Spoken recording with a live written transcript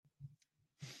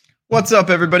What's up,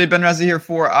 everybody? Ben Rasa here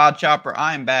for Odd Chopper.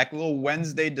 I am back. A little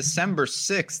Wednesday, December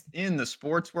 6th in the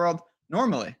sports world.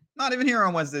 Normally, not even here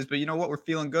on Wednesdays, but you know what? We're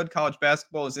feeling good. College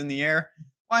basketball is in the air.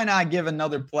 Why not give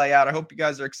another play out? I hope you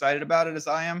guys are excited about it as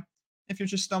I am. If you're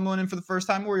just stumbling in for the first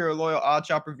time or you're a loyal Odd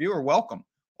Chopper viewer, welcome.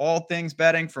 All things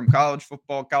betting from college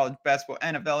football, college basketball,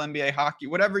 NFL, NBA, hockey,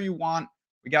 whatever you want.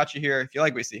 We got you here. If you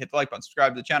like what you see, hit the like button,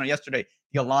 subscribe to the channel. Yesterday,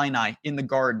 the Illini in the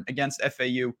Garden against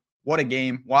FAU. What a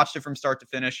game. Watched it from start to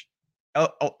finish.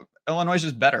 Illinois is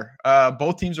just better.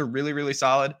 Both teams are really, really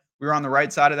solid. We were on the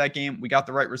right side of that game. We got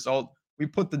the right result. We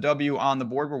put the W on the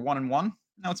board. We're 1-1. Now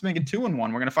let's make it 2-1. We're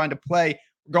going to find a play.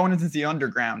 We're going into the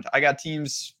underground. I got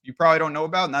teams you probably don't know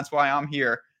about, and that's why I'm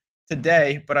here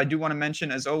today. But I do want to mention,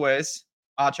 as always,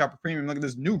 Odd Chopper Premium. Look at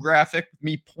this new graphic,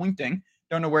 me pointing.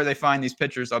 Don't know where they find these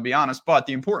pictures, I'll be honest. But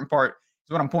the important part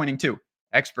is what I'm pointing to.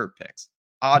 Expert picks,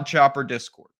 Odd Chopper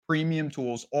Discord, premium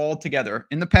tools all together.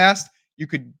 In the past, you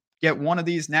could get one of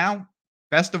these now.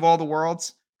 Best of all the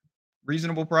worlds.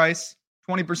 Reasonable price.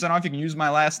 20% off. You can use my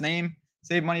last name.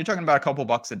 Save money. You're talking about a couple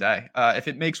bucks a day. If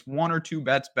it makes one or two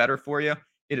bets better for you,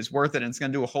 it is worth it. And it's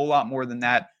going to do a whole lot more than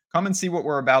that. Come and see what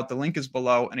we're about. The link is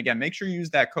below. And again, make sure you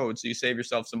use that code so you save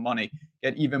yourself some money.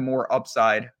 Get even more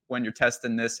upside when you're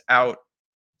testing this out.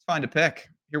 Let's find a pick.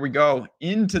 Here we go.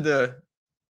 Into the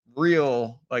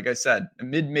real, like I said, a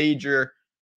mid-major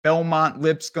Belmont,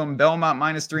 Lipscomb. Belmont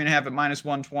minus 3.5 at minus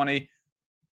 120.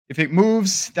 If it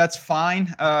moves, that's fine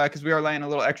because we are laying a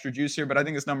little extra juice here, but I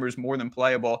think this number is more than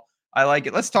playable. I like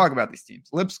it. Let's talk about these teams.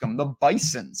 Lipscomb, the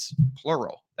Bisons,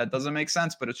 plural. That doesn't make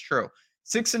sense, but it's true.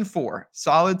 6-4,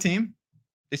 solid team.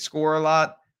 They score a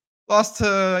lot. Lost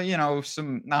to,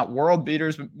 some not world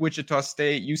beaters, but Wichita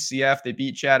State, UCF. They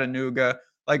beat Chattanooga.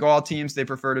 Like all teams, they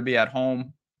prefer to be at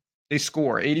home. They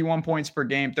score 81 points per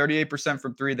game, 38%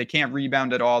 from three. They can't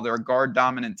rebound at all. They're a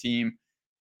guard-dominant team.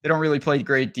 They don't really play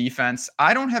great defense.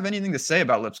 I don't have anything to say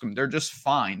about Lipscomb. They're just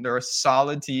fine. They're a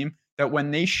solid team that when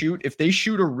they shoot, if they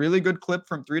shoot a really good clip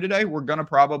from three today, we're going to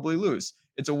probably lose.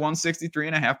 It's a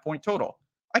 163.5 point total.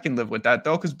 I can live with that,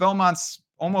 though, because Belmont's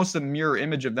almost a mirror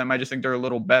image of them. I just think they're a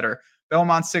little better.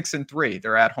 Belmont's 6-3.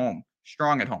 They're at home,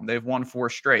 strong at home. They've won 4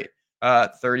 straight.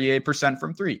 38%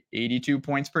 from three, 82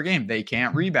 points per game. They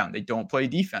can't rebound. They don't play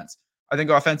defense. I think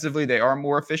offensively, they are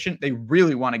more efficient. They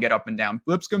really want to get up and down.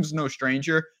 Lipscomb's no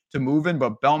stranger to moving,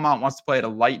 but Belmont wants to play at a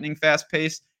lightning fast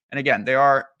pace. And again, they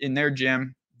are in their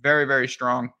gym, very, very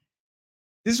strong.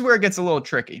 This is where it gets a little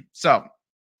tricky. So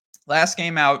last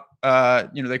game out,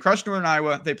 they crushed Northern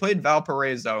Iowa. They played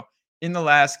Valparaiso in the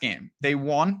last game. They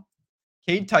won.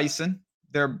 Cade Tyson,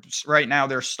 right now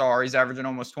their star. He's averaging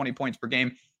almost 20 points per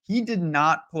game. He did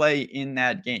not play in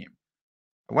that game.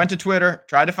 I went to Twitter,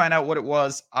 tried to find out what it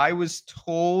was. I was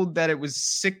told that it was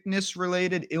sickness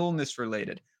related, illness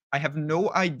related. I have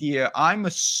no idea. I'm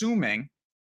assuming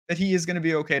that he is going to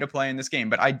be okay to play in this game,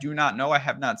 but I do not know. I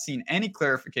have not seen any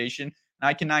clarification, and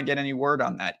I cannot get any word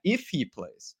on that. If he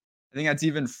plays, I think that's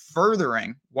even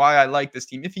furthering why I like this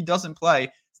team. If he doesn't play,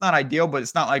 it's not ideal, but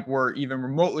it's not like we're even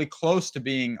remotely close to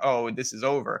being, this is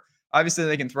over. Obviously,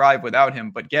 they can thrive without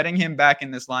him, but getting him back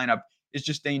in this lineup is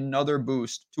just another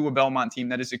boost to a Belmont team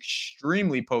that is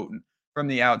extremely potent from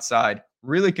the outside,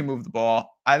 really can move the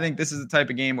ball. I think this is the type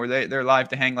of game where they're live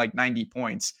to hang like 90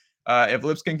 points. If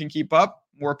Lipscomb can keep up,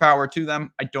 more power to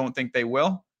them. I don't think they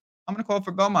will. I'm going to call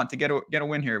for Belmont to get a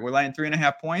win here. We're laying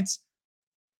 3.5 points.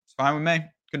 It's fine with me.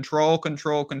 Control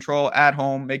at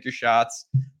home. Make your shots.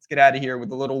 Let's get out of here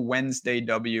with a little Wednesday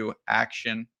W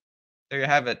action. There you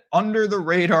have it. Under the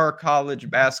radar college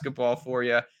basketball for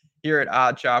you here at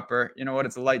Odd Chopper. You know what?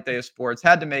 It's a light day of sports.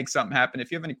 Had to make something happen.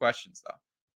 If you have any questions, though,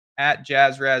 at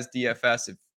JazzRazDFS.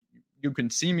 If you can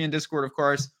see me in Discord, of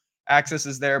course, access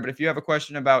is there. But if you have a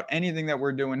question about anything that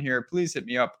we're doing here, please hit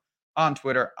me up on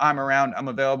Twitter. I'm around. I'm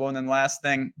available. And then last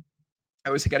thing, I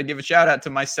always got to give a shout out to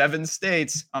my 7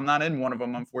 states. I'm not in one of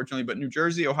them, unfortunately, but New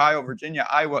Jersey, Ohio, Virginia,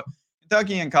 Iowa,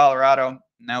 Kentucky, and Colorado.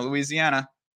 Now Louisiana.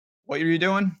 What are you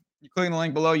doing? You click the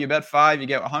link below. You bet 5. You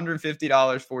get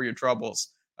 $150 for your troubles.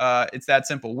 It's that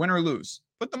simple. Win or lose.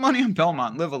 Put the money on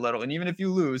Belmont. Live a little. And even if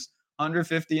you lose,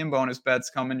 150 in bonus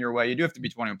bets coming your way. You do have to be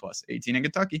 21 plus, 18 in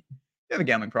Kentucky. If you have a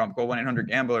gambling problem, call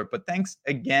 1-800-GAMBLER. But thanks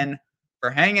again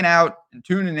for hanging out and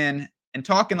tuning in and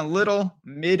talking a little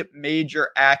mid-major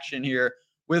action here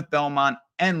with Belmont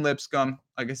and Lipscomb.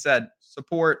 Like I said,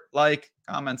 support, like,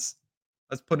 comments.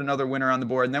 Let's put another winner on the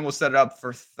board, and then we'll set it up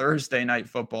for Thursday night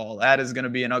football. That is going to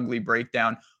be an ugly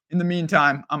breakdown. In the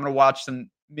meantime, I'm going to watch some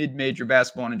mid-major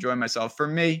basketball and enjoy myself. For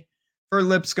me, for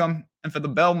Lipscomb, and for the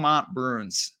Belmont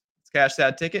Bruins. Let's cash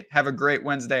that ticket. Have a great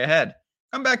Wednesday ahead.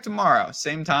 Come back tomorrow.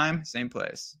 Same time, same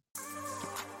place.